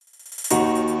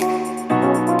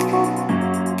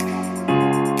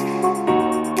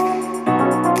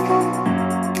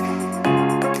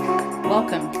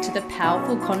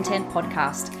Powerful Content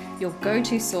Podcast, your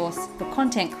go-to source for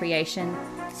content creation,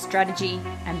 strategy,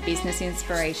 and business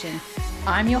inspiration.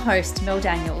 I'm your host, Mel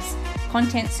Daniels,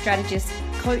 content strategist,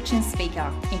 coach, and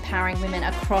speaker, empowering women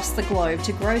across the globe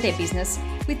to grow their business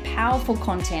with powerful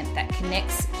content that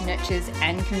connects, nurtures,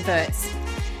 and converts.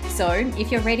 So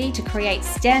if you're ready to create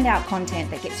standout content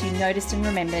that gets you noticed and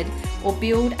remembered, or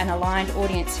build an aligned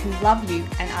audience who love you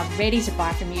and are ready to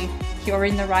buy from you, you're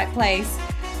in the right place.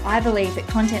 I believe that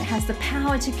content has the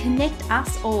power to connect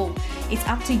us all. It's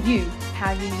up to you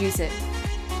how you use it.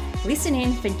 Listen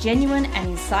in for genuine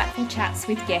and insightful chats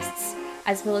with guests,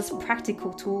 as well as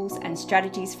practical tools and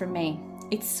strategies from me.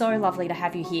 It's so lovely to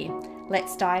have you here.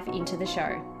 Let's dive into the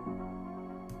show.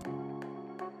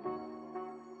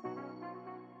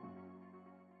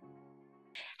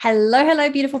 Hello,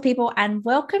 beautiful people, and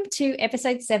welcome to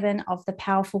episode 7 of the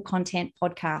Powerful Content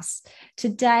Podcast.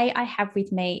 Today, I have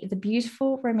with me the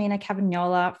beautiful Romina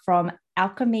Cavagnola from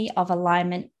Alchemy of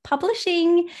Alignment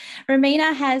Publishing.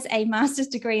 Romina has a master's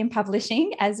degree in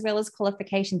publishing, as well as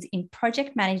qualifications in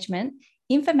project management,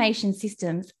 information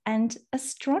systems, and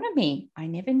astronomy. I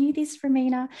never knew this,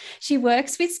 Romina. She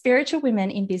works with spiritual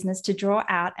women in business to draw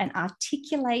out and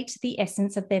articulate the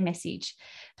essence of their message.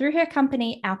 Through her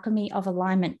company, Alchemy of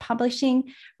Alignment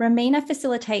Publishing, Romina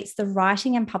facilitates the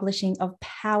writing and publishing of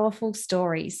powerful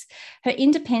stories. Her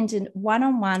independent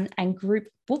one-on-one and group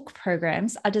book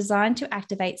programs are designed to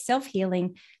activate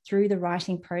self-healing through the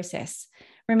writing process.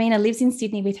 Romina lives in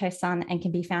Sydney with her son and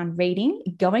can be found reading,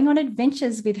 going on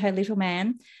adventures with her little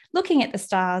man, looking at the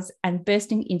stars, and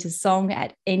bursting into song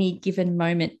at any given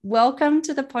moment. Welcome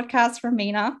to the podcast,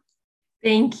 Romina.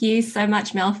 Thank you so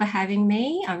much, Mel, for having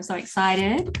me. I'm so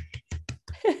excited.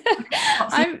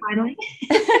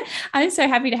 I'm so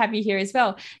happy to have you here as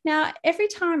well. Now, every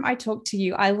time I talk to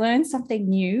you, I learn something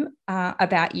new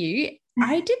about you.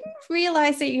 I didn't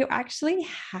realize that you actually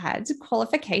had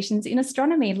qualifications in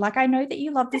astronomy. Like, I know that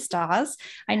you love the stars.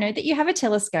 I know that you have a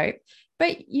telescope,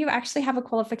 but you actually have a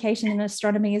qualification in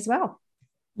astronomy as well.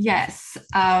 Yes.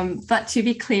 But to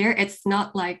be clear, it's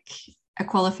not like a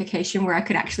qualification where I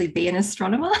could actually be an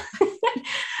astronomer.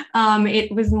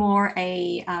 It was more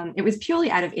it was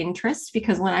purely out of interest,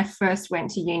 because when I first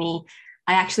went to uni,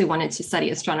 I actually wanted to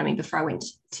study astronomy before I went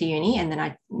to uni, and then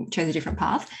I chose a different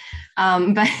path.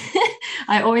 But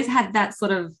I always had that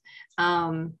sort of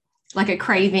like a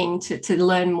craving to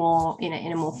learn more in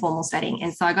a more formal setting.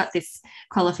 And so I got this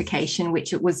qualification,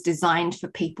 which it was designed for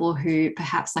people who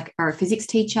perhaps like are a physics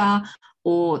teacher,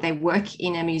 or they work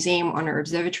in a museum or an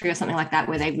observatory or something like that,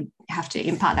 where they would have to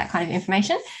impart that kind of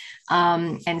information.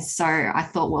 And so I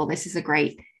thought, well, this is a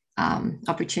great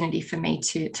opportunity for me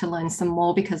to learn some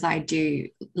more, because I do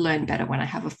learn better when I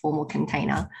have a formal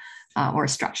container or a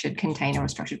structured container or a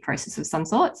structured process of some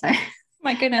sort. So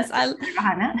my goodness, I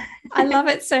love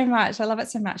it so much. I love it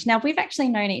so much. Now, we've actually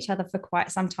known each other for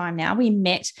quite some time now. We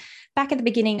met back at the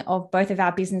beginning of both of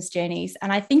our business journeys.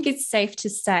 And I think it's safe to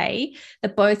say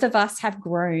that both of us have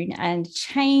grown and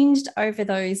changed over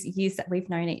those years that we've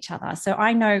known each other. So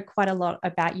I know quite a lot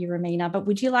about you, Romina, but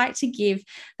would you like to give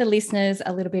the listeners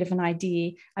a little bit of an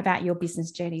idea about your business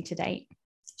journey to date?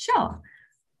 Sure.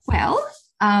 Well,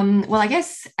 I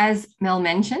guess as Mel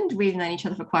mentioned, we've known each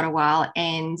other for quite a while,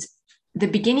 and the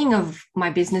beginning of my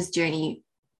business journey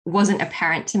wasn't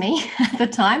apparent to me at the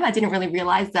time. I didn't really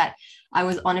realize that I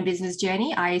was on a business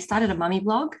journey. I started a mummy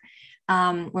blog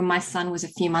when my son was a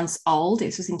few months old.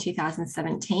 This was in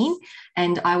 2017,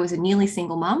 and I was a nearly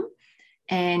single mum,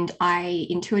 and I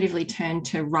intuitively turned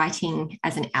to writing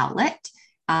as an outlet.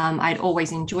 I'd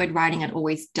always enjoyed writing. I'd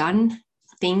always done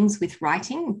things with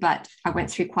writing, but I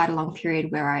went through quite a long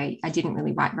period where I didn't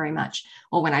really write very much,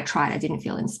 or when I tried, I didn't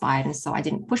feel inspired. And so I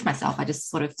didn't push myself. I just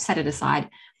sort of set it aside.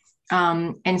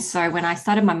 And so when I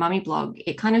started my mummy blog,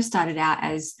 it kind of started out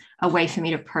as a way for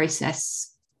me to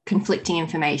process conflicting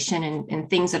information and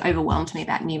things that overwhelmed me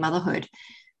about new motherhood.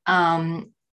 And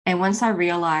once I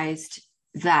realized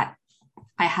that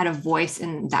I had a voice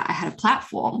and that I had a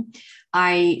platform,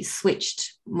 I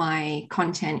switched my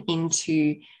content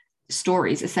into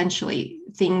stories, essentially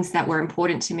things that were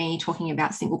important to me, talking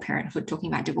about single parenthood,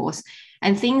 talking about divorce,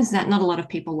 and things that not a lot of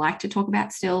people like to talk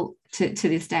about still to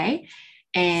this day.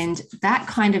 And that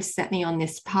kind of set me on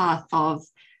this path of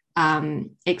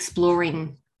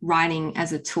exploring writing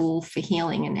as a tool for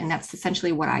healing. And that's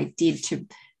essentially what I did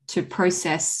to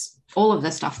process all of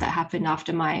the stuff that happened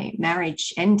after my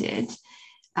marriage ended.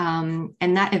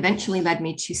 And that eventually led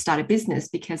me to start a business,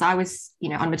 because I was,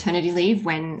 on maternity leave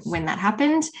when that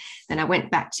happened. Then I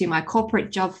went back to my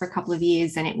corporate job for a couple of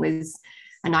years, and it was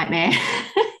a nightmare.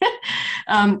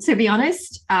 To be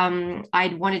honest,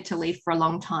 I'd wanted to leave for a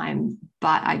long time,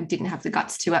 but I didn't have the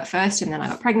guts to at first. And then I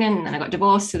got pregnant and then I got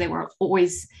divorced. So there were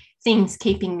always things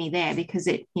keeping me there because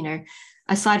it,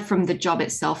 aside from the job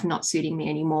itself not suiting me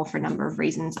anymore for a number of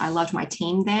reasons, I loved my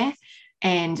team there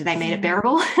and they made it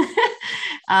bearable.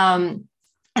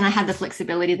 And I had the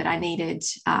flexibility that I needed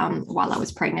while I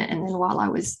was pregnant and then while I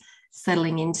was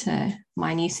settling into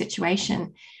my new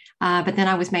situation. But then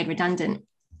I was made redundant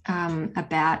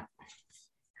about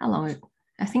how long?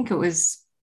 I think it was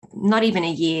not even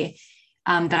a year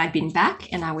that I'd been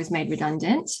back and I was made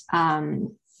redundant.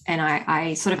 And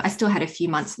I still had a few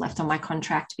months left on my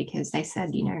contract because they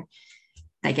said,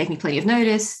 they gave me plenty of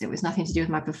notice. It was nothing to do with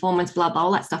my performance, blah, blah,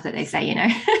 all that stuff that they say,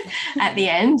 at the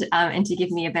end, and to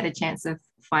give me a better chance of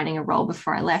finding a role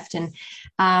before I left. And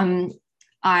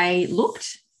I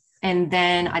looked and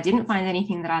then I didn't find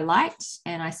anything that I liked.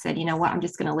 And I said, you know what, I'm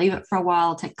just going to leave it for a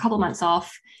while, take a couple of months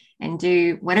off and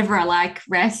do whatever I like,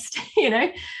 rest,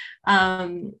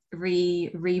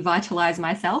 revitalize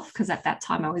myself. Because at that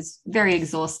time I was very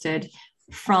exhausted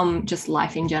from just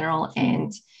life in general.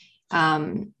 And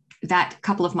that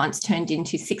couple of months turned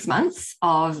into 6 months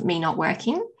of me not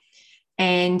working.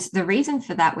 And the reason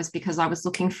for that was because I was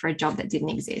looking for a job that didn't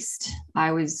exist.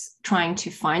 I was trying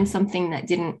to find something that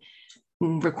didn't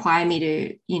require me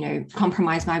to,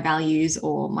 compromise my values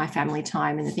or my family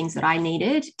time and the things that I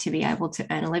needed to be able to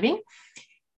earn a living.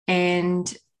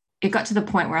 And it got to the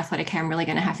point where I thought, okay, I'm really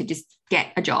going to have to just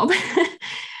get a job.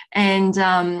 And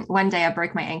one day I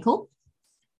broke my ankle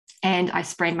and I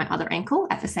sprained my other ankle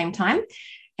at the same time.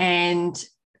 And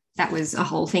that was a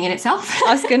whole thing in itself.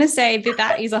 I was going to say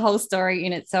that is a whole story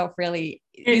in itself, really,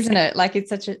 isn't it? Like it's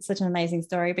such an amazing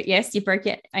story. But yes, you broke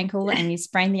your ankle and you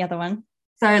sprained the other one.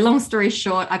 So long story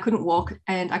short, I couldn't walk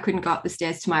and I couldn't go up the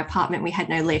stairs to my apartment. We had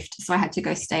no lift. So I had to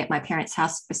go stay at my parents'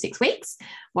 house for 6 weeks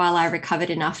while I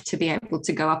recovered enough to be able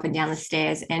to go up and down the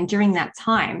stairs. And during that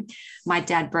time, my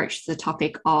dad broached the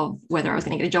topic of whether I was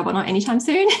going to get a job or not anytime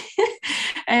soon.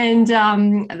 And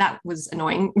that was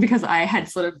annoying because I had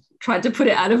sort of tried to put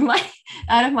it out of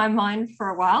my mind for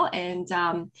a while. And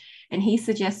he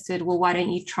suggested, well, why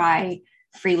don't you try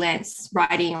freelance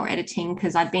writing or editing,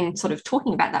 because I'd been sort of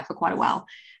talking about that for quite a while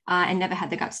and never had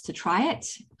the guts to try it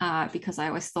because I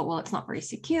always thought, well, it's not very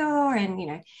secure. And,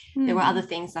 there were other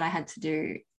things that I had to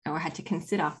do or I had to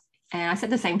consider. And I said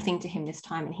the same thing to him this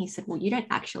time. And he said, well, you don't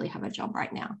actually have a job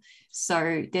right now.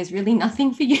 So there's really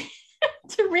nothing for you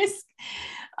to risk.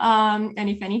 And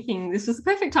if anything, this was the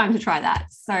perfect time to try that.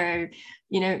 So,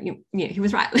 he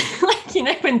was right.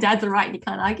 When dads are right, you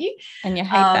can't argue. And you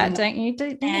hate that, don't you?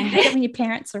 Don't you hate it when your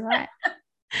parents are right?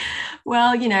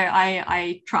 Well,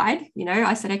 I tried,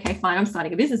 I said, okay, fine, I'm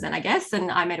starting a business then, I guess. And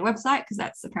I made a website because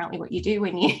that's apparently what you do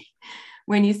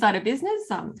when you start a business.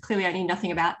 Clearly I knew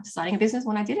nothing about starting a business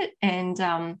when I did it. And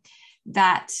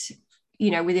that,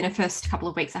 within the first couple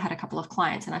of weeks, I had a couple of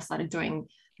clients and I started doing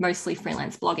mostly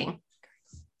freelance blogging.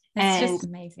 It's just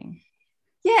amazing.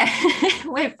 Yeah,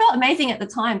 well, it felt amazing at the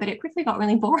time, but it quickly got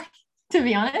really boring, to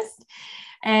be honest.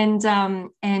 And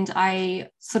I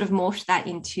sort of morphed that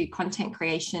into content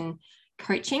creation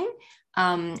coaching,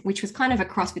 which was kind of a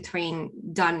cross between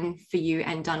done for you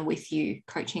and done with you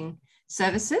coaching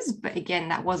services. But again,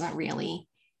 that wasn't really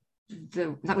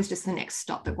that was just the next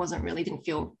stop. It didn't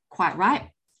feel quite right.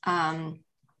 And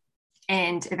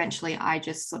eventually I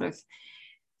just sort of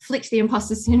flicked the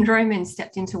imposter syndrome and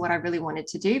stepped into what I really wanted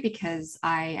to do, because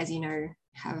I, as you know,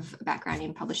 have a background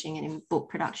in publishing and in book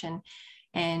production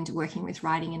and working with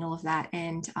writing and all of that.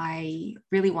 And I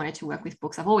really wanted to work with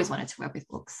books. I've always wanted to work with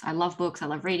books. I love books. I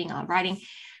love reading. I love writing.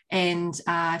 And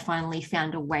I finally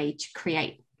found a way to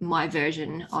create my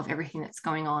version of everything that's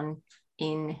going on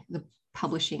in the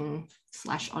publishing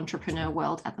 / entrepreneur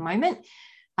world at the moment.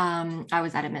 I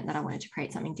was adamant that I wanted to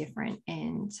create something different,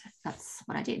 and that's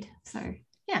what I did. So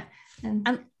yeah.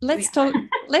 And let's talk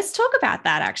about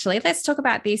that, actually. Let's talk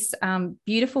about this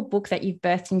beautiful book that you've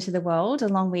birthed into the world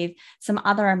along with some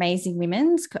other amazing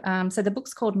women. So the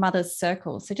book's called Mother's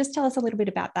Circle. So just tell us a little bit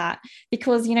about that,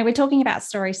 because, we're talking about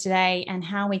stories today and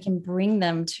how we can bring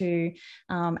them to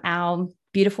our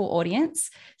beautiful audience.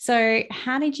 So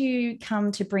how did you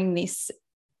come to bring this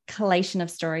collation of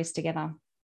stories together?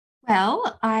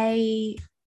 Well, I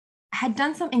had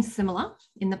done something similar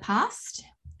in the past.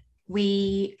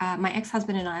 My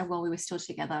ex-husband and I, while we were still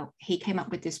together, he came up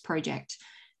with this project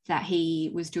that he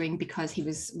was doing because he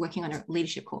was working on a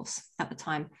leadership course at the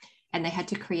time, and they had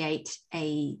to create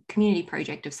a community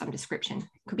project of some description.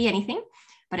 It could be anything,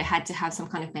 but it had to have some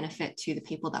kind of benefit to the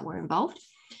people that were involved.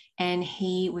 And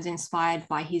he was inspired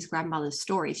by his grandmother's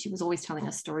stories. She was always telling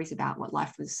us stories about what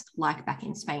life was like back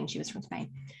in Spain. She was from Spain.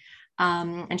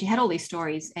 And she had all these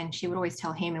stories, and she would always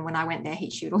tell him. And when I went there,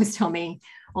 she would always tell me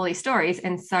all these stories.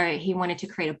 And so he wanted to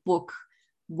create a book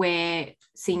where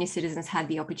senior citizens had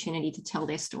the opportunity to tell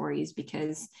their stories,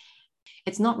 because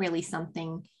it's not really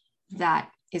something that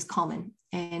is common.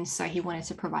 And so he wanted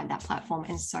to provide that platform.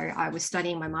 And so I was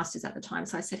studying my master's at the time.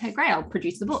 So I said, hey, great, I'll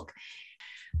produce the book.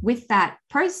 With that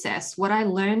process, what I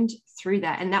learned through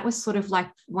that, and that was sort of like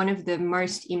one of the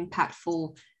most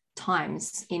impactful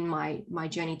times in my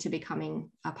journey to becoming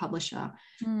a publisher,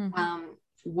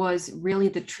 was really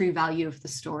the true value of the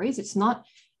stories. It's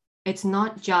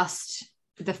not just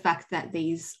the fact that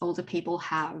these older people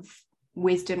have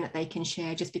wisdom that they can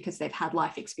share just because they've had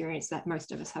life experience that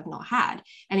most of us have not had.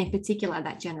 And in particular,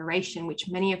 that generation, which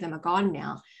many of them are gone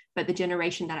now, but the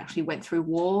generation that actually went through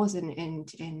wars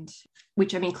and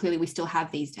which, I mean, clearly we still have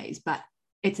these days, but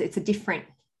it's a different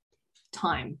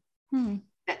time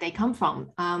that they come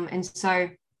from. And so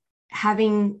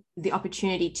having the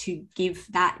opportunity to give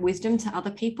that wisdom to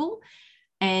other people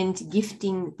and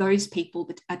gifting those people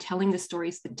that are telling the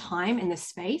stories the time and the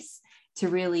space to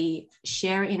really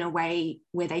share in a way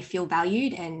where they feel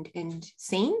valued and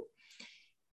seen,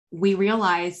 we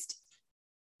realized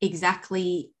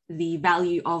exactly the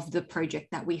value of the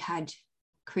project that we had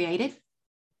created.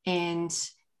 And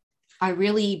I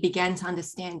really began to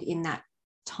understand in that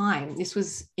time, this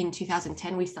was in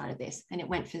 2010 we started this, and it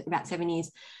went for about 7 years,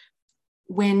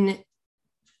 when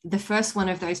the first one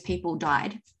of those people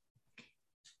died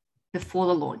before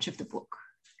the launch of the book.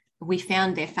 We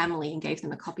found their family and gave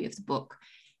them a copy of the book,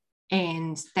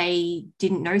 and they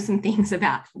didn't know some things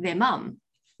about their mum.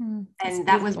 And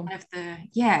that was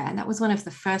one of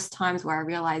the first times where I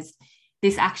realized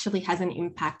this actually has an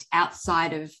impact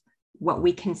outside of what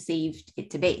we conceived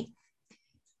it to be.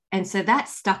 And so that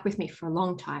stuck with me for a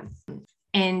long time.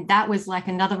 And that was like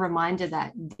another reminder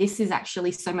that this is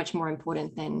actually so much more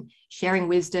important than sharing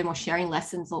wisdom or sharing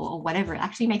lessons or whatever. It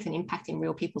actually makes an impact in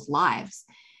real people's lives.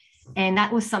 And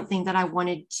that was something that I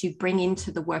wanted to bring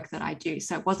into the work that I do.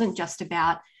 So it wasn't just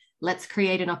about, let's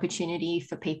create an opportunity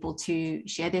for people to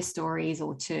share their stories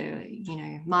or to,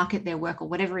 market their work or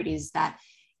whatever it is that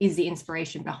is the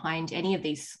inspiration behind any of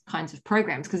these kinds of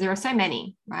programs, because there are so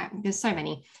many, right? There's so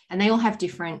many, and they all have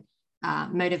different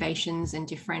motivations and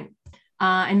different,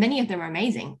 and many of them are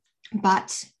amazing,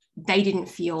 but they didn't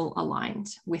feel aligned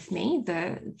with me,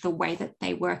 the way that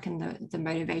they work and the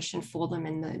motivation for them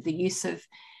and the use of,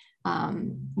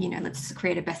 let's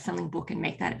create a best-selling book and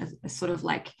make that a sort of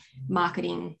like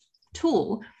marketing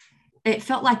tool. It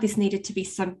felt like this needed to be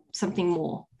something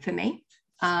more for me.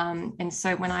 And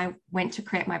so when I went to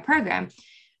create my program,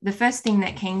 the first thing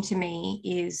that came to me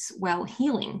is, well,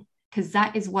 healing, because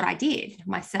that is what I did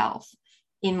myself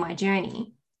in my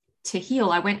journey to heal.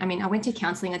 I went to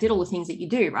counseling. I did all the things that you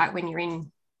do, right, when you're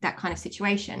in that kind of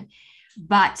situation.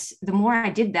 But the more I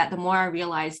did that, the more I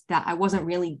realized that I wasn't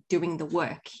really doing the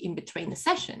work in between the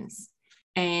sessions.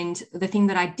 And the thing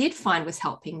that I did find was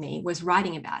helping me was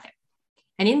writing about it.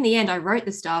 And in the end, I wrote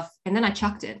the stuff and then I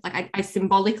chucked it. Like I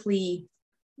symbolically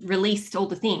released all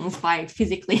the things by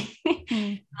physically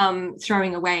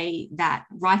throwing away that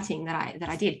writing that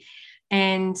I did.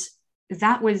 And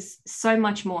that was so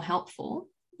much more helpful,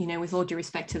 with all due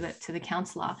respect to the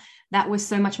counselor, that was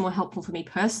so much more helpful for me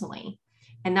personally.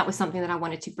 And that was something that I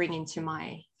wanted to bring into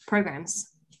my programs.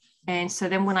 And so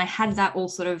then when I had that all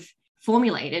sort of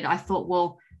formulated, I thought,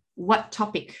 well, what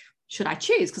topic should I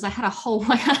choose? Because I had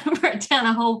I wrote down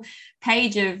a whole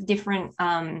page of different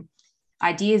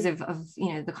ideas of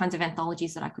the kinds of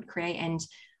anthologies that I could create. And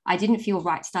I didn't feel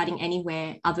right starting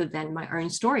anywhere other than my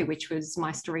own story, which was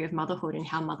my story of motherhood and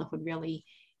how motherhood really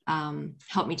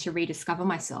helped me to rediscover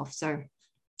myself. So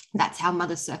that's how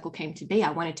Mother's Circle came to be.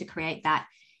 I wanted to create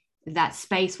that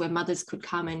space where mothers could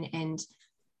come and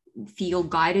feel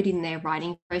guided in their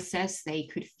writing process. They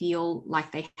could feel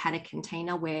like they had a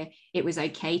container where it was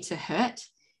okay to hurt,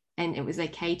 and it was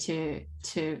okay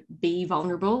to be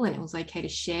vulnerable, and it was okay to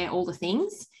share all the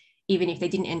things, even if they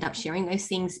didn't end up sharing those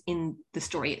things in the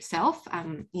story itself.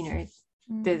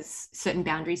 There's certain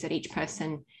boundaries that each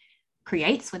person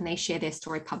creates when they share their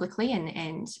story publicly,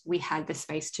 and we had the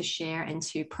space to share and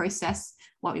to process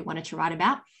what we wanted to write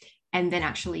about. And then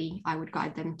actually I would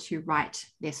guide them to write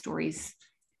their stories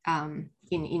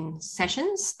in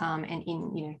sessions and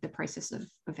in the process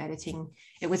of editing.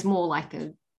 It was more like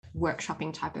a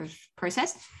workshopping type of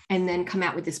process, and then come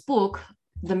out with this book,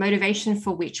 the motivation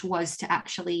for which was to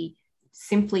actually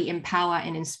simply empower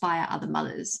and inspire other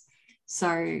mothers.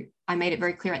 So I made it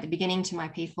very clear at the beginning to my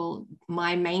people,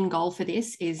 my main goal for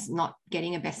this is not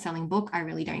getting a best-selling book. I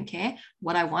really don't care.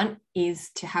 What I want is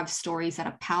to have stories that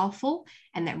are powerful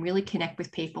and that really connect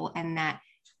with people, and that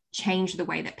change the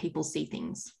way that people see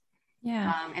things.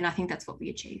 Yeah. And I think that's what we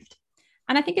achieved.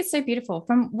 And I think it's so beautiful.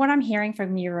 From what I'm hearing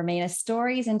from you, Romina,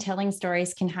 stories and telling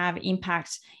stories can have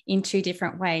impact in two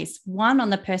different ways. One, on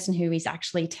the person who is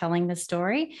actually telling the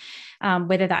story,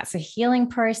 whether that's a healing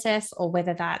process or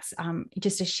whether that's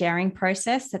just a sharing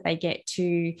process that they get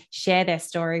to share their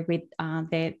story with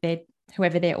their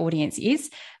whoever their audience is.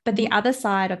 But the other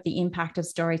side of the impact of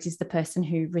stories is the person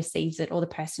who receives it or the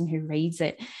person who reads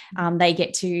it. They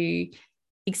get to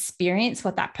experience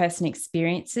what that person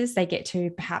experiences. They get to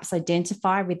perhaps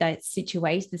identify with that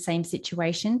situation, the same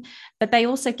situation, but they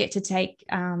also get to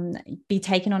be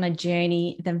taken on a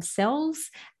journey themselves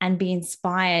and be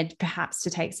inspired perhaps to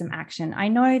take some action. I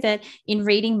know that in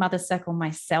reading Mother Circle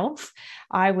myself,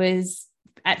 I was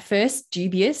at first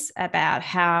dubious about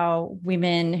how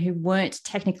women who weren't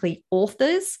technically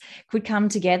authors could come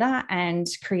together and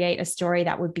create a story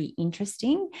that would be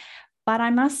interesting. But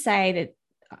I must say that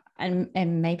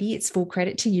and maybe it's full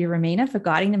credit to you, Romina, for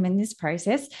guiding them in this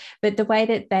process, but the way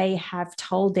that they have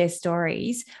told their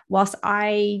stories, whilst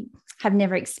I have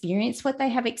never experienced what they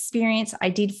have experienced, I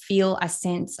did feel a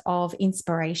sense of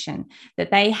inspiration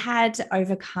that they had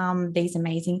overcome these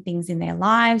amazing things in their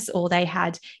lives, or they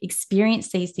had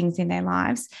experienced these things in their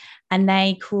lives, and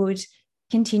they could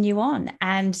continue on.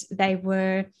 And they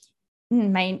were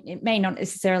it may not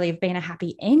necessarily have been a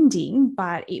happy ending,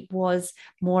 but it was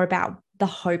more about the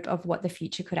hope of what the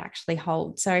future could actually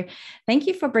hold. So thank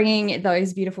you for bringing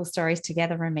those beautiful stories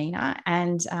together, Romina,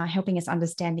 and helping us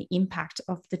understand the impact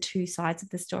of the two sides of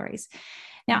the stories.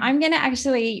 Now, I'm going to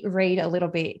actually read a little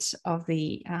bit of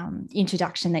the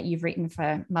introduction that you've written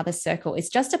for Mother Circle. It's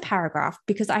just a paragraph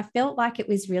because I felt like it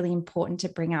was really important to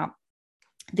bring up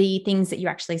the things that you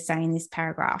actually say in this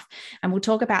paragraph. And we'll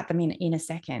talk about them in a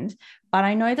second. But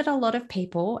I know that a lot of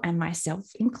people, and myself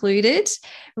included,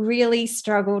 really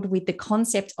struggled with the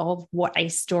concept of what a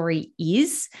story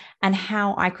is and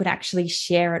how I could actually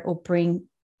share it or bring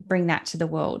that to the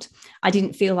world. I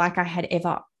didn't feel like I had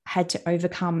ever had to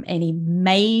overcome any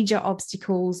major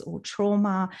obstacles or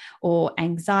trauma or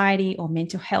anxiety or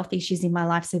mental health issues in my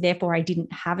life. So therefore, I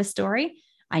didn't have a story.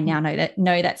 I now know that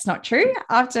that's not true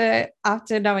after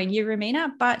knowing you,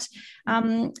 Romina. But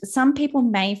some people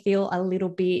may feel a little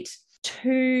bit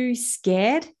too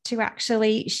scared to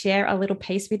actually share a little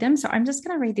piece with them. So I'm just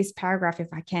going to read this paragraph if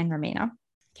I can, Romina.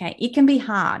 Okay. It can be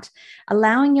hard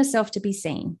allowing yourself to be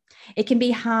seen. It can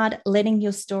be hard letting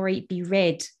your story be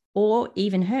read or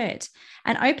even heard,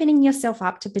 and opening yourself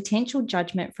up to potential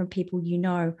judgment from people you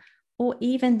know, or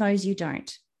even those you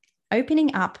don't.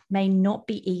 Opening up may not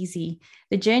be easy.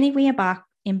 The journey we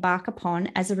embark upon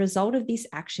as a result of this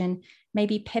action may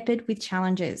be peppered with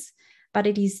challenges, but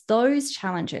it is those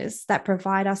challenges that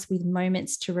provide us with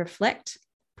moments to reflect,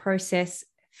 process,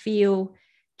 feel,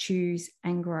 choose,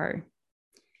 and grow.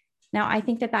 Now, I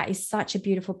think that is such a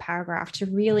beautiful paragraph to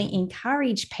really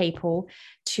encourage people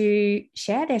to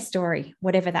share their story,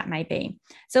 whatever that may be.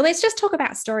 So let's just talk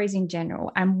about stories in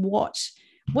general and what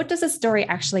does a story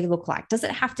actually look like? Does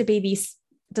it have to be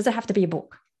a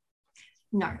book?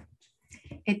 No,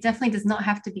 it definitely does not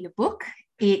have to be a book.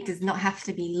 It does not have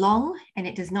to be long, and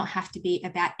it does not have to be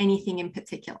about anything in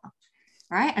particular,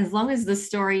 right? As long as the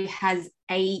story has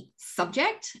a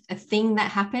subject, a thing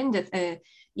that happened, an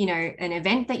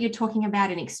event that you're talking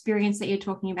about, an experience that you're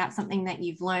talking about, something that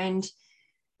you've learned,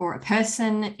 or a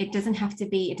person. It doesn't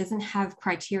have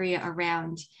criteria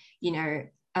around,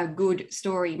 a good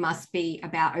story must be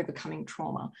about overcoming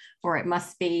trauma, or it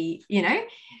must be,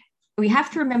 we have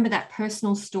to remember that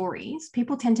personal stories,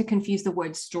 people tend to confuse the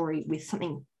word story with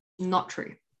something not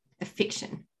true, a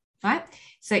fiction, right?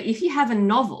 So if you have a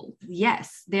novel,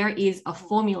 yes, there is a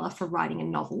formula for writing a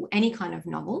novel, any kind of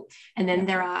novel, and then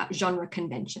there are genre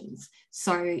conventions.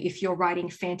 So if you're writing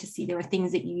fantasy, there are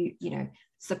things that you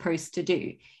supposed to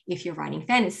do. If you're writing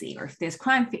fantasy, or if there's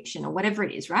crime fiction or whatever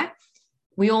it is, right?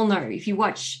 We all know, if you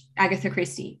watch Agatha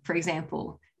Christie, for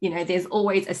example, there's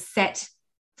always a set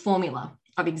formula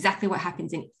of exactly what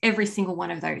happens in every single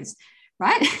one of those,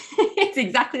 right? It's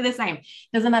exactly the same.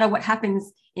 Doesn't matter what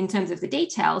happens in terms of the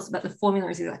details, but the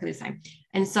formula is exactly the same.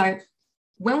 And so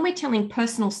when we're telling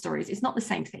personal stories, it's not the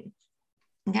same thing,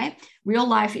 okay? Real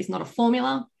life is not a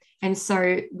formula. And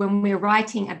so when we're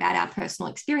writing about our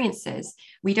personal experiences,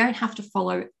 we don't have to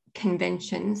follow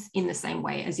conventions in the same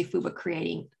way as if we were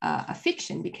creating a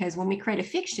fiction, because when we create a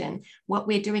fiction, what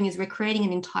we're doing is we're creating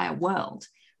an entire world.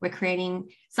 We're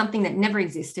creating something that never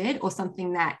existed, or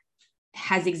something that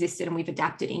has existed and we've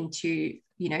adapted into,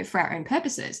 for our own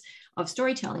purposes of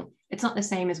storytelling. It's not the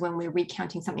same as when we're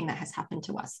recounting something that has happened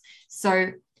to us.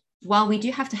 So while we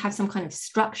do have to have some kind of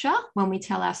structure when we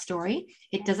tell our story,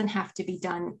 it doesn't have to be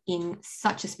done in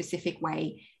such a specific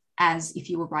way as if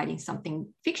you were writing something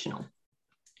fictional,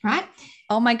 right?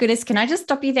 Oh my goodness. Can I just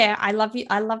stop you there? I love you.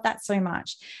 I love that so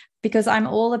much because I'm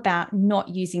all about not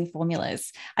using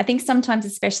formulas. I think sometimes,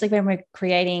 especially when we're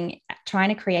trying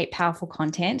to create powerful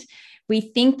content, we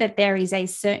think that there is a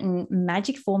certain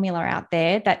magic formula out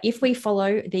there that if we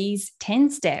follow these 10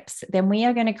 steps, then we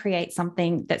are going to create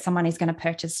something that someone is going to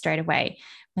purchase straight away.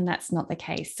 And that's not the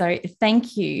case. So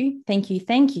thank you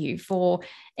for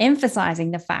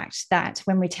emphasizing the fact that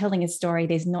when we're telling a story,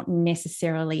 there's not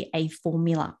necessarily a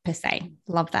formula per se.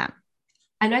 Love that.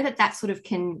 I know that sort of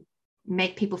can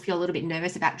make people feel a little bit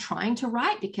nervous about trying to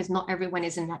write because not everyone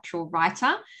is a natural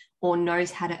writer or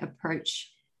knows how to approach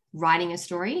writing a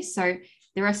story. So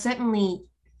there are certainly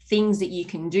things that you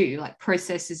can do, like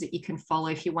processes that you can follow.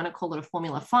 If you want to call it a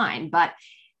formula, fine, but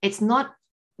it's not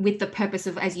with the purpose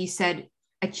of, as you said,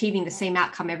 achieving the same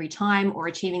outcome every time or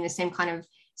achieving the same kind of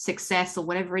success or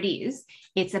whatever it is.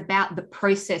 It's about the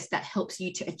process that helps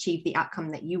you to achieve the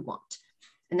outcome that you want.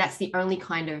 And that's the only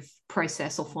kind of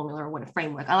process or formula or what a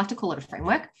framework, I like to call it a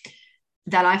framework,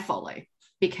 that I follow,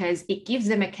 because it gives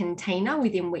them a container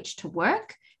within which to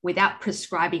work without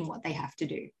prescribing what they have to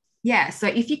do. Yeah. So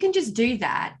if you can just do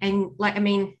that, and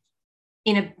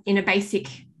in a basic,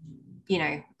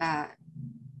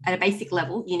 at a basic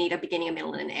level, you need a beginning, a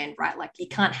middle, and an end, right? Like you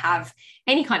can't have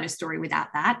any kind of story without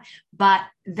that. But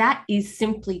that is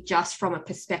simply just from a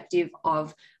perspective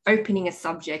of opening a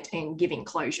subject and giving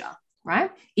closure, right?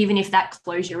 Even if that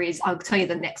closure is, I'll tell you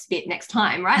the next bit next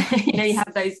time, right? You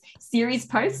have those series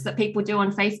posts that people do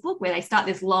on Facebook where they start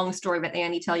this long story, but they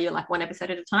only tell you like one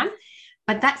episode at a time.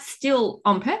 But that's still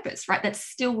on purpose, right? That's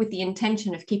still with the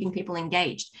intention of keeping people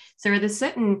engaged. So there's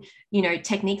certain,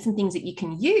 techniques and things that you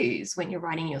can use when you're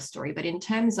writing your story. But in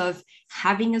terms of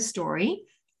having a story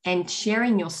and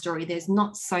sharing your story, there's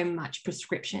not so much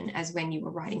prescription as when you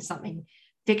were writing something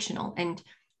fictional. And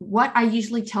what I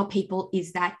usually tell people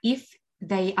is that if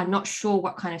they are not sure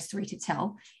what kind of story to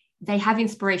tell, they have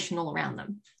inspiration all around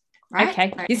them. Right?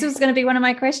 Okay. This was going to be one of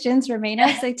my questions,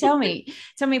 Romina. So tell me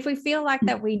if we feel like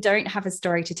that we don't have a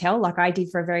story to tell, like I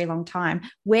did for a very long time,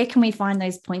 where can we find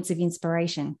those points of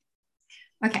inspiration?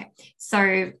 Okay.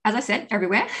 So as I said,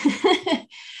 everywhere.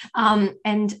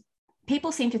 And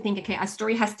people seem to think, okay, a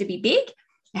story has to be big.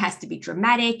 It has to be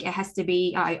dramatic. It has to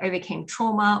be, I overcame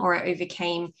trauma, or I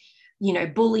overcame,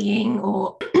 bullying,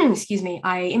 or excuse me,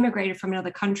 I immigrated from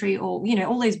another country, or,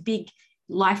 all those big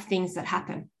life things that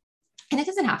happen. And it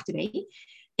doesn't have to be.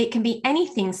 It can be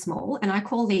anything small. And I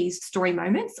call these story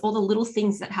moments, all the little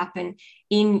things that happen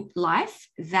in life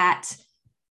that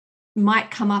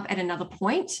might come up at another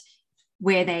point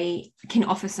where they can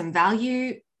offer some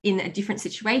value in a different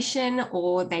situation,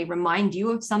 or they remind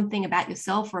you of something about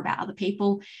yourself or about other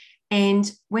people.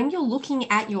 And when you're looking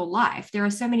at your life, there are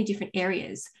so many different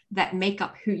areas that make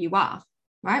up who you are,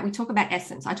 right? We talk about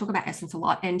essence. I talk about essence a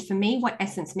lot. And for me, what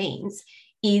essence means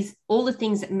is all the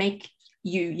things that make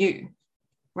you,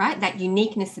 right? That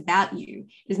uniqueness about you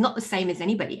is not the same as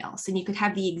anybody else. And you could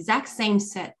have the exact same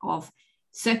set of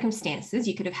circumstances.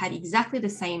 You could have had exactly the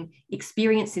same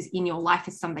experiences in your life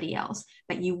as somebody else,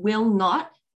 but you will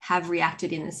not have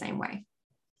reacted in the same way.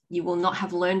 You will not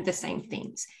have learned the same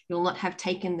things. You will not have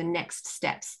taken the next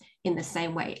steps in the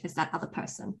same way as that other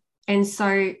person. And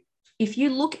so if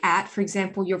you look at, for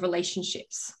example, your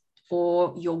relationships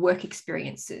or your work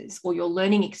experiences or your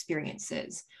learning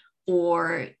experiences,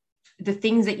 or the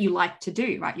things that you like to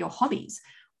do, right? Your hobbies,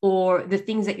 or the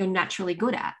things that you're naturally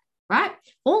good at, right?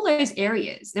 All those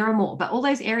areas, there are more, but all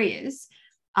those areas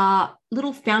are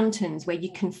little fountains where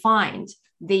you can find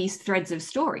these threads of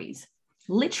stories.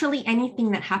 Literally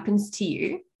anything that happens to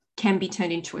you can be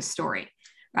turned into a story,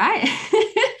 right?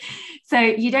 So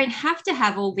you don't have to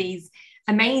have all these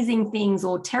amazing things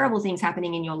or terrible things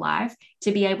happening in your life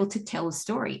to be able to tell a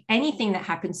story. Anything that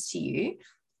happens to you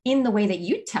in the way that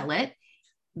you tell it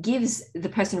gives the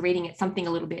person reading it something a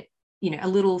little bit, a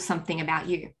little something about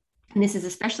you. And this is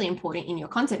especially important in your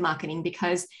content marketing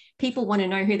because people want to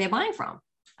know who they're buying from.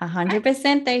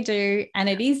 100% they do. And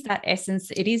it is that essence,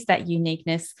 it is that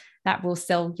uniqueness that will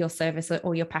sell your service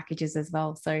or your packages as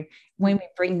well. So when we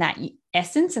bring that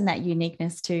essence and that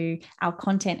uniqueness to our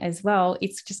content as well,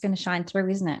 it's just going to shine through,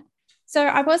 isn't it? So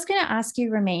I was going to ask you,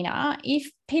 Romina,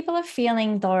 if people are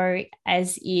feeling though,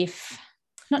 as if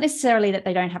not necessarily that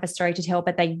they don't have a story to tell,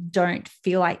 but they don't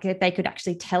feel like they could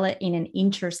actually tell it in an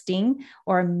interesting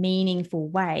or a meaningful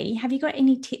way. Have you got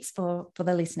any tips for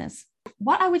the listeners?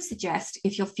 What I would suggest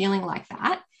if you're feeling like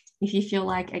that if you feel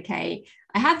like, okay,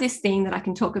 I have this thing that I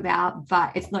can talk about,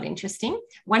 but it's not interesting,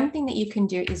 one thing that you can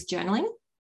do is journaling.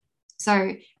 So,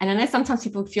 and I know sometimes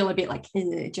people feel a bit like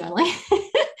journaling.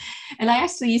 And I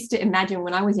actually used to imagine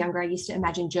when I was younger, I used to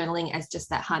imagine journaling as just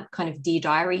that kind of Dear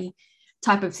Diary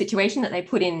type of situation that they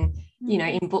put in,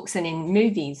 in books and in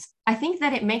movies. I think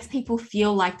that it makes people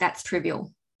feel like that's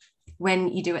trivial when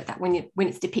you do it when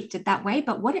it's depicted that way.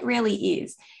 But what it really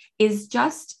is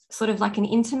just sort of like an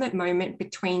intimate moment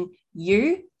between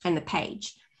you and the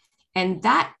page. And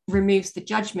that removes the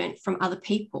judgment from other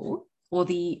people or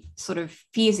the sort of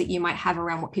fears that you might have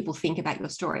around what people think about your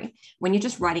story when you're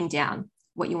just writing down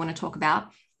what you want to talk about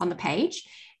on the page.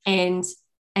 And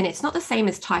it's not the same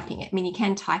as typing it. I mean, you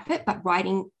can type it, but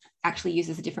writing actually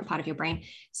uses a different part of your brain.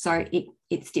 So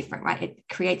it's different, right? It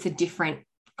creates a different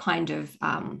kind of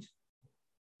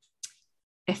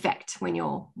effect when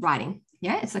you're writing.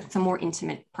 Yeah, it's a more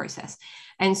intimate process.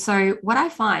 And so what I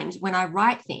find when I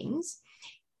write things,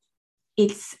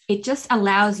 it just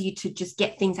allows you to just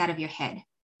get things out of your head,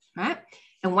 right?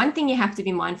 And one thing you have to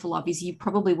be mindful of is you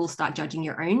probably will start judging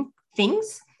your own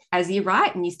things as you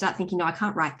write, and you start thinking, no, I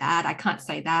can't write that. I can't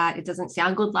say that. It doesn't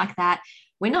sound good like that.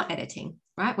 We're not editing,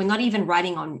 right? We're not even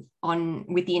writing on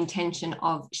with the intention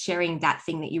of sharing that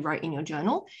thing that you wrote in your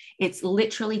journal. It's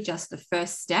literally just the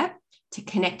first step to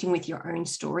connecting with your own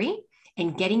story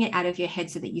and getting it out of your head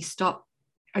so that you stop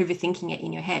overthinking it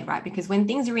in your head, right? Because when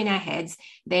things are in our heads,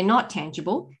 they're not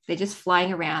tangible. They're just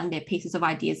flying around. They're pieces of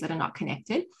ideas that are not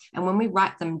connected. And when we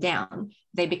write them down,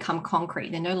 they become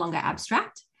concrete. They're no longer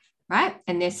abstract, right?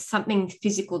 And there's something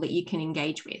physical that you can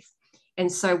engage with.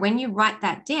 And so when you write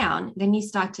that down, then you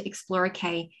start to explore,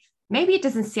 okay, maybe it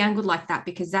doesn't sound good like that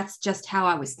because that's just how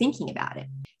I was thinking about it.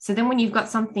 So then when you've got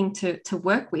something to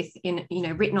work with in,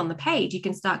 written on the page, you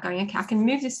can start going, okay, I can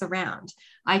move this around.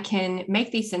 I can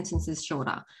make these sentences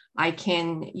shorter. I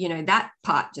can, that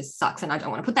part just sucks and I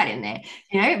don't want to put that in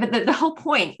there, but the whole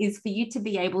point is for you to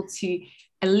be able to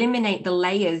eliminate the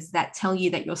layers that tell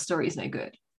you that your story is no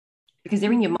good because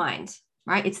they're in your mind,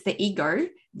 right? It's the ego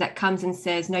that comes and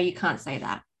says, no, you can't say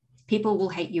that. People will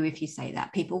hate you if you say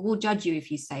that. People will judge you if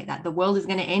you say that. The world is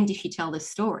going to end if you tell this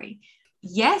story.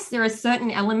 Yes, there are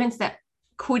certain elements that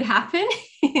could happen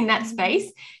in that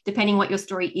space, depending what your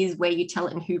story is, where you tell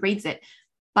it and who reads it.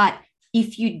 But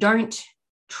if you don't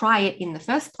try it in the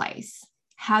first place,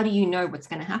 how do you know what's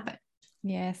going to happen?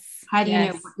 Yes. How do you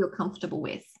know what you're comfortable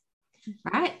with?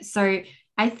 Right. So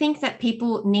I think that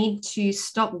people need to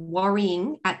stop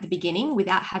worrying at the beginning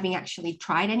without having actually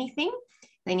tried anything.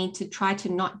 They need to try to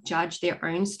not judge their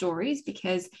own stories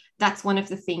because that's one of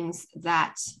the things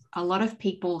that a lot of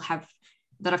people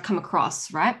that I've come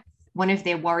across, right? One of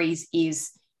their worries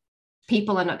is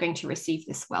people are not going to receive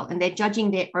this well, and they're judging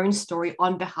their own story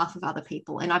on behalf of other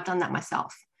people. And I've done that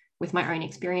myself with my own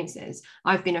experiences.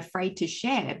 I've been afraid to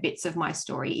share bits of my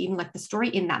story, even like the story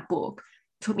in that book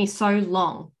took me so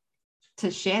long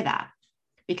to share that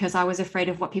because I was afraid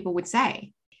of what people would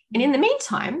say. And in the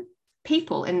meantime,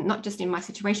 people, and not just in my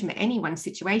situation, but anyone's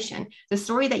situation, the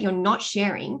story that you're not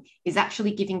sharing is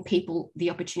actually giving people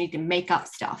the opportunity to make up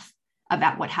stuff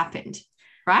about what happened,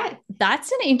 right?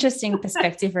 That's an interesting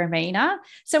perspective, Romina.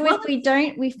 So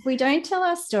if we don't tell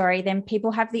our story, then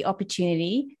people have the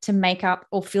opportunity to make up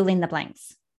or fill in the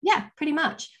blanks. Yeah, pretty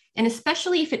much. And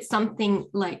especially if it's something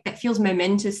like that feels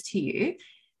momentous to you,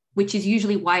 which is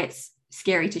usually why it's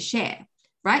scary to share,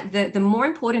 right? The more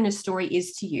important a story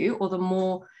is to you, or the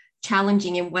more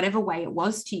challenging in whatever way it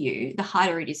was to you, the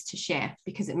harder it is to share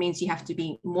because it means you have to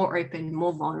be more open,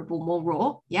 more vulnerable, more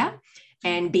raw, yeah,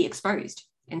 and be exposed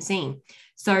and seen.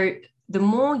 So the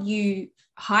more you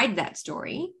hide that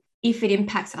story, if it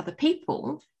impacts other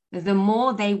people, the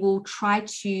more they will try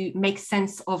to make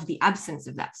sense of the absence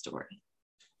of that story.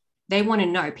 They want to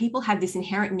know. People have this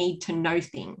inherent need to know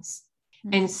things.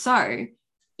 And so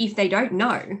if they don't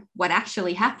know what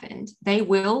actually happened, they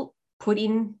will put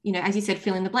in, as you said,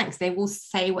 fill in the blanks. They will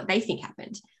say what they think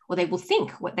happened, or they will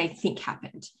think what they think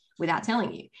happened without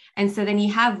telling you. And so then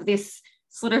you have this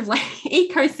sort of like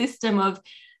ecosystem of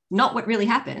not what really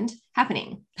happened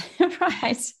happening.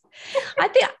 Right. I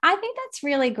think that's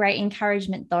really great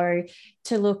encouragement, though,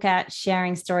 to look at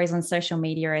sharing stories on social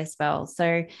media as well.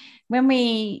 So when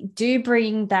we do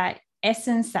bring that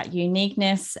essence, that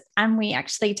uniqueness, and we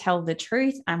actually tell the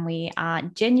truth and we are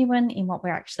genuine in what we're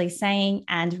actually saying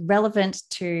and relevant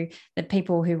to the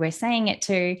people who we're saying it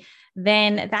to,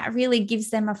 then that really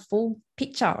gives them a full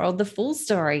picture or the full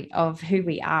story of who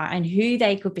we are and who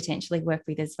they could potentially work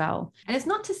with as well. And it's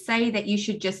not to say that you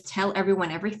should just tell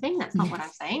everyone everything. That's not what I'm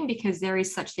saying, because there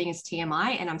is such thing as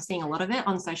TMI, and I'm seeing a lot of it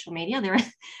on social media. There are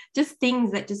just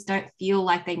things that just don't feel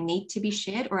like they need to be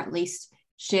shared, or at least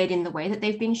shared in the way that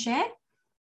they've been shared.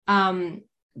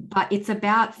 But it's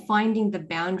about finding the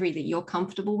boundary that you're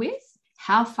comfortable with.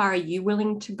 How far are you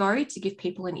willing to go to give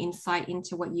people an insight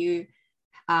into what you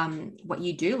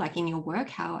do, like in your work,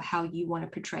 how you want to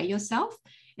portray yourself.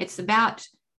 It's about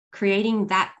creating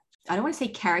that, I don't want to say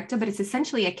character, but it's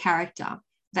essentially a character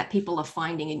that people are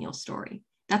finding in your story.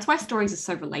 That's why stories are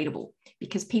so relatable,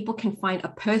 because people can find a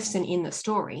person in the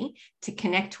story to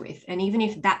connect with. And even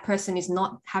if that person is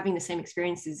not having the same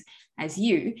experiences as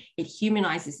you, it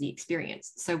humanizes the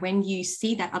experience. So when you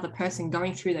see that other person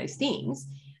going through those things,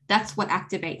 that's what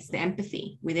activates the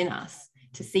empathy within us,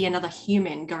 to see another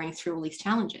human going through all these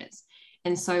challenges.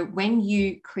 And so when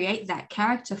you create that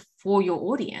character for your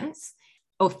audience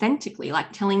authentically,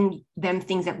 like telling them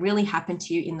things that really happened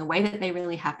to you in the way that they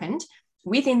really happened,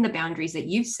 within the boundaries that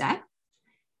you've set,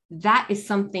 that is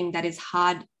something that is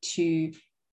hard to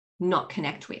not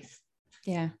connect with.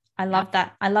 Yeah. I love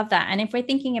that. I love that. And if we're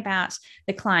thinking about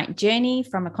the client journey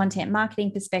from a content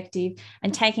marketing perspective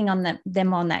and taking on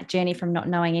them on that journey from not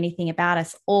knowing anything about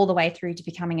us all the way through to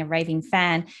becoming a raving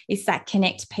fan, is that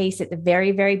connect piece at the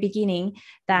very, very beginning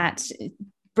that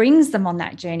brings them on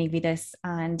that journey with us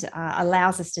and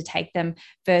allows us to take them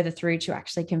further through to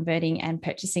actually converting and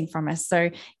purchasing from us. So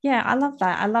yeah, I love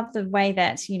that. I love the way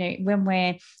that, you know, when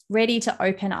we're ready to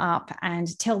open up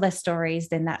and tell their stories,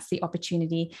 then that's the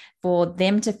opportunity for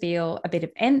them to feel a bit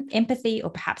of empathy or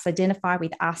perhaps identify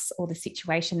with us or the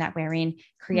situation that we're in,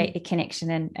 create the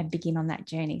connection and begin on that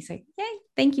journey. So yeah,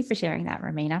 thank you for sharing that,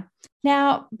 Romina.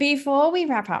 Now, before we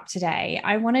wrap up today,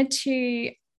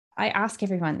 I ask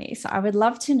everyone this. I would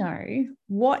love to know,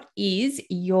 what is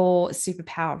your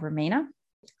superpower, Romina?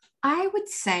 I would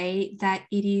say that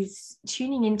it is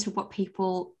tuning into what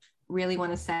people really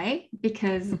want to say,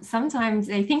 because sometimes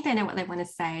they think they know what they want to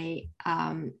say,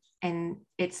 and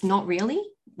it's not really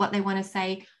what they want to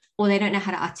say, or they don't know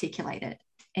how to articulate it.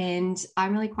 And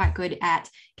I'm really quite good at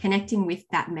connecting with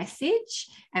that message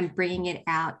and bringing it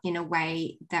out in a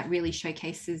way that really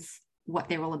showcases what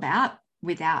they're all about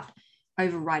without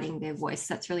overriding their voice.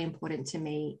 That's really important to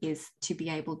me, is to be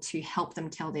able to help them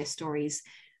tell their stories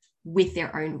with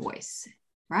their own voice,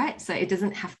 right? So it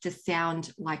doesn't have to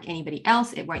sound like anybody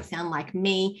else. It won't sound like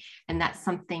me. And that's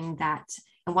something that,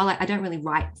 and while I don't really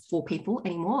write for people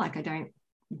anymore, like I don't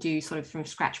do sort of from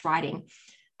scratch writing,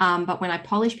 but when I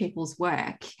polish people's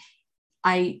work,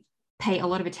 I pay a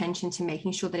lot of attention to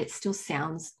making sure that it still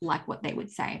sounds like what they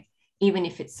would say. Even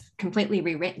if it's completely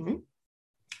rewritten,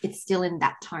 it's still in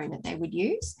that tone that they would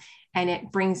use. And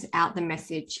it brings out the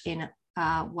message in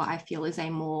what I feel is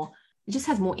it just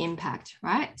has more impact,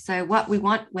 right? So what we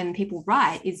want when people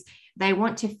write is they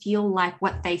want to feel like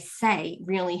what they say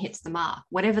really hits the mark,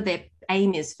 whatever their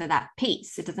aim is for that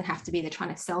piece. It doesn't have to be they're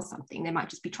trying to sell something. They might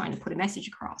just be trying to put a message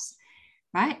across,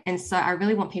 right? And so I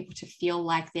really want people to feel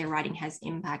like their writing has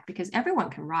impact, because everyone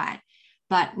can write,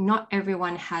 but not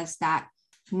everyone has that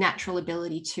natural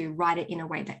ability to write it in a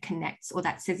way that connects or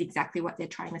that says exactly what they're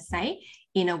trying to say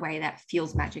in a way that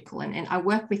feels magical. And I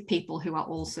work with people who are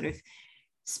all sort of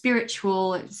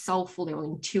spiritual, soulful, they're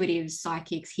all intuitives,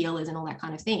 psychics, healers, and all that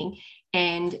kind of thing.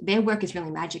 And their work is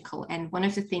really magical. And one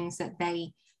of the things that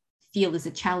they feel is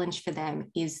a challenge for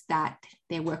them is that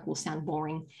their work will sound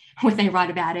boring when they write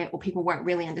about it, or people won't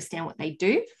really understand what they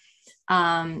do.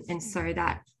 And so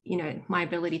that, you know, my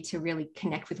ability to really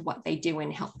connect with what they do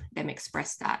and help them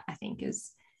express that, I think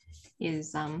is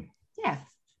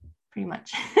pretty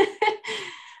much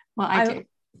what I do.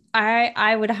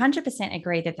 I would 100%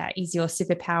 agree that is your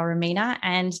superpower, Romina,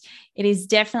 and it is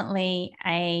definitely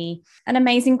an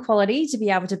amazing quality to be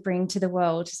able to bring to the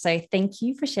world. So thank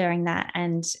you for sharing that,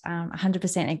 and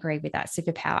 100% agree with that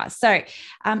superpower. So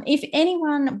if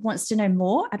anyone wants to know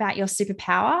more about your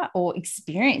superpower or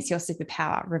experience your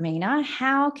superpower, Romina,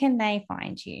 how can they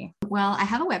find you? Well, I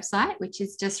have a website, which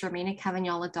is just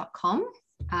rominacavagnola.com.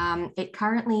 It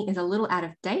currently is a little out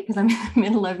of date because I'm in the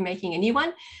middle of making a new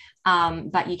one.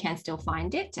 But you can still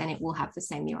find it, and it will have the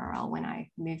same URL when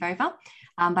I move over.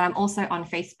 But I'm also on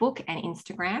Facebook and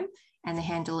Instagram, and the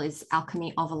handle is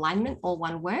Alchemy of Alignment, all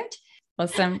one word.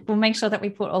 Awesome. We'll make sure that we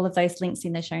put all of those links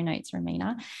in the show notes,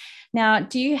 Romina. Now,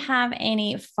 do you have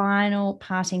any final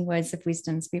parting words of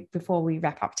wisdom before we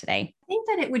wrap up today? I think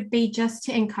that it would be just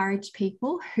to encourage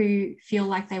people who feel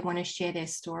like they want to share their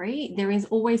story. There is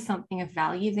always something of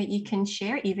value that you can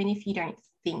share, even if you don't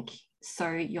think so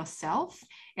yourself.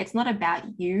 It's not about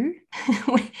you.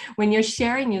 When you're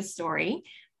sharing your story,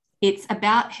 it's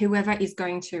about whoever is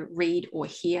going to read or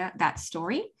hear that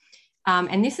story.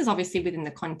 And this is obviously within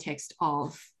the context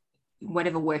of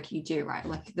whatever work you do, right?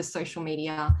 Like the social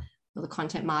media or the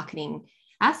content marketing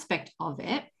aspect of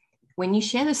it. When you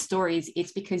share the stories,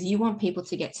 it's because you want people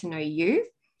to get to know you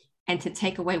and to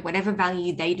take away whatever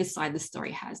value they decide the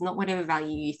story has, not whatever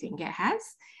value you think it has.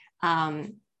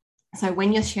 So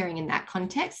when you're sharing in that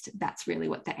context, that's really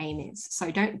what the aim is.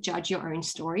 So don't judge your own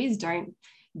stories. Don't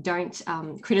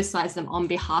criticize them on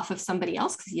behalf of somebody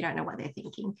else because you don't know what they're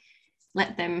thinking.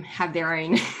 Let them have their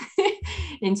own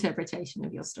interpretation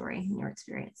of your story and your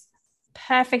experience.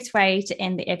 Perfect way to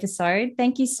end the episode.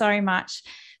 Thank you so much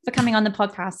for coming on the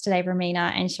podcast today,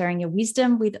 Romina, and sharing your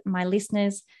wisdom with my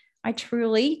listeners. I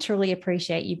truly, truly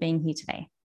appreciate you being here today.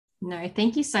 No,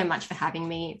 thank you so much for having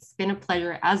me. It's been a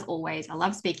pleasure as always. I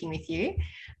love speaking with you.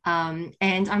 And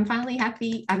I'm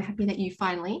happy that you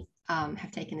finally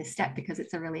have taken this step because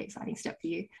it's a really exciting step for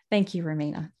you. Thank you,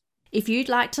 Romina. If you'd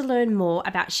like to learn more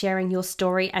about sharing your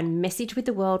story and message with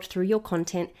the world through your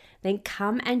content, then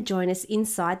come and join us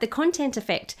inside the Content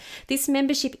Effect. This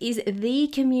membership is the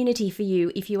community for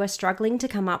you if you are struggling to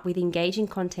come up with engaging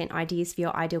content ideas for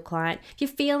your ideal client. If you're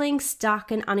feeling stuck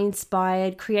and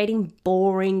uninspired, creating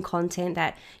boring content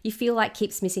that you feel like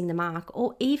keeps missing the mark,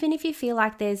 or even if you feel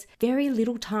like there's very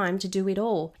little time to do it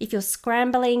all. If you're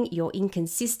scrambling, you're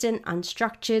inconsistent,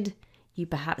 unstructured, you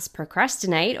perhaps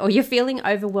procrastinate, or you're feeling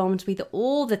overwhelmed with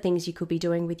all the things you could be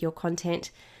doing with your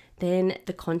content, then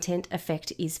the Content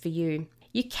Effect is for you.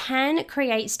 You can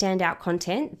create standout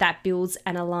content that builds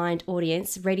an aligned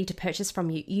audience ready to purchase from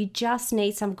you. You just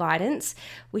need some guidance,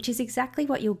 which is exactly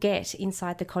what you'll get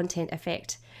inside the Content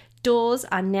Effect. Doors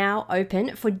are now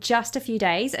open for just a few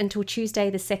days until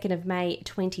Tuesday, the 2nd of May,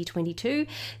 2022.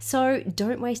 So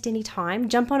don't waste any time.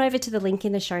 Jump on over to the link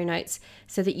in the show notes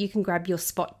so that you can grab your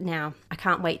spot now. I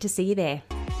can't wait to see you there.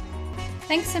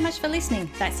 Thanks so much for listening.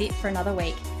 That's it for another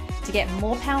week. To get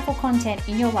more powerful content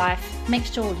in your life, make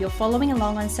sure you're following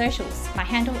along on socials. My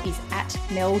handle is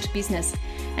 @MELDBusiness.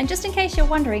 And just in case you're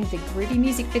wondering, the groovy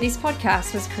music for this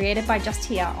podcast was created by Just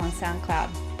Here on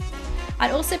SoundCloud. I'd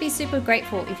also be super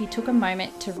grateful if you took a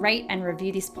moment to rate and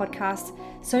review this podcast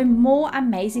so more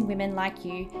amazing women like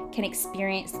you can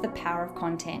experience the power of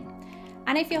content.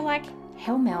 And if you're like,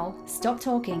 hell Mel, stop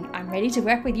talking, I'm ready to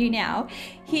work with you now,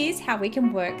 here's how we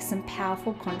can work some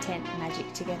powerful content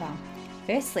magic together.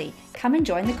 Firstly, come and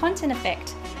join the Content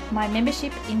Effect, my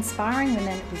membership inspiring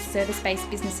women with service-based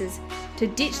businesses to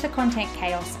ditch the content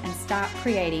chaos and start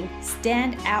creating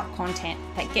stand-out content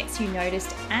that gets you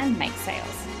noticed and makes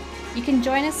sales. You can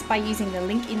join us by using the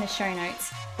link in the show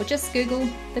notes or just Google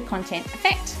the Content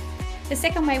Effect. The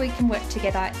second way we can work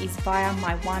together is via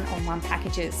my one-on-one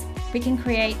packages. We can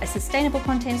create a sustainable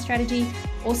content strategy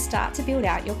or start to build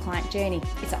out your client journey.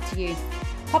 It's up to you.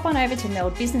 Hop on over to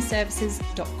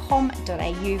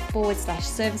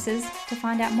meldbusinessservices.com.au/services to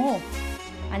find out more.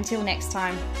 Until next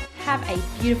time, have a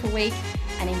beautiful week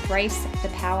and embrace the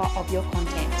power of your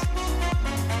content.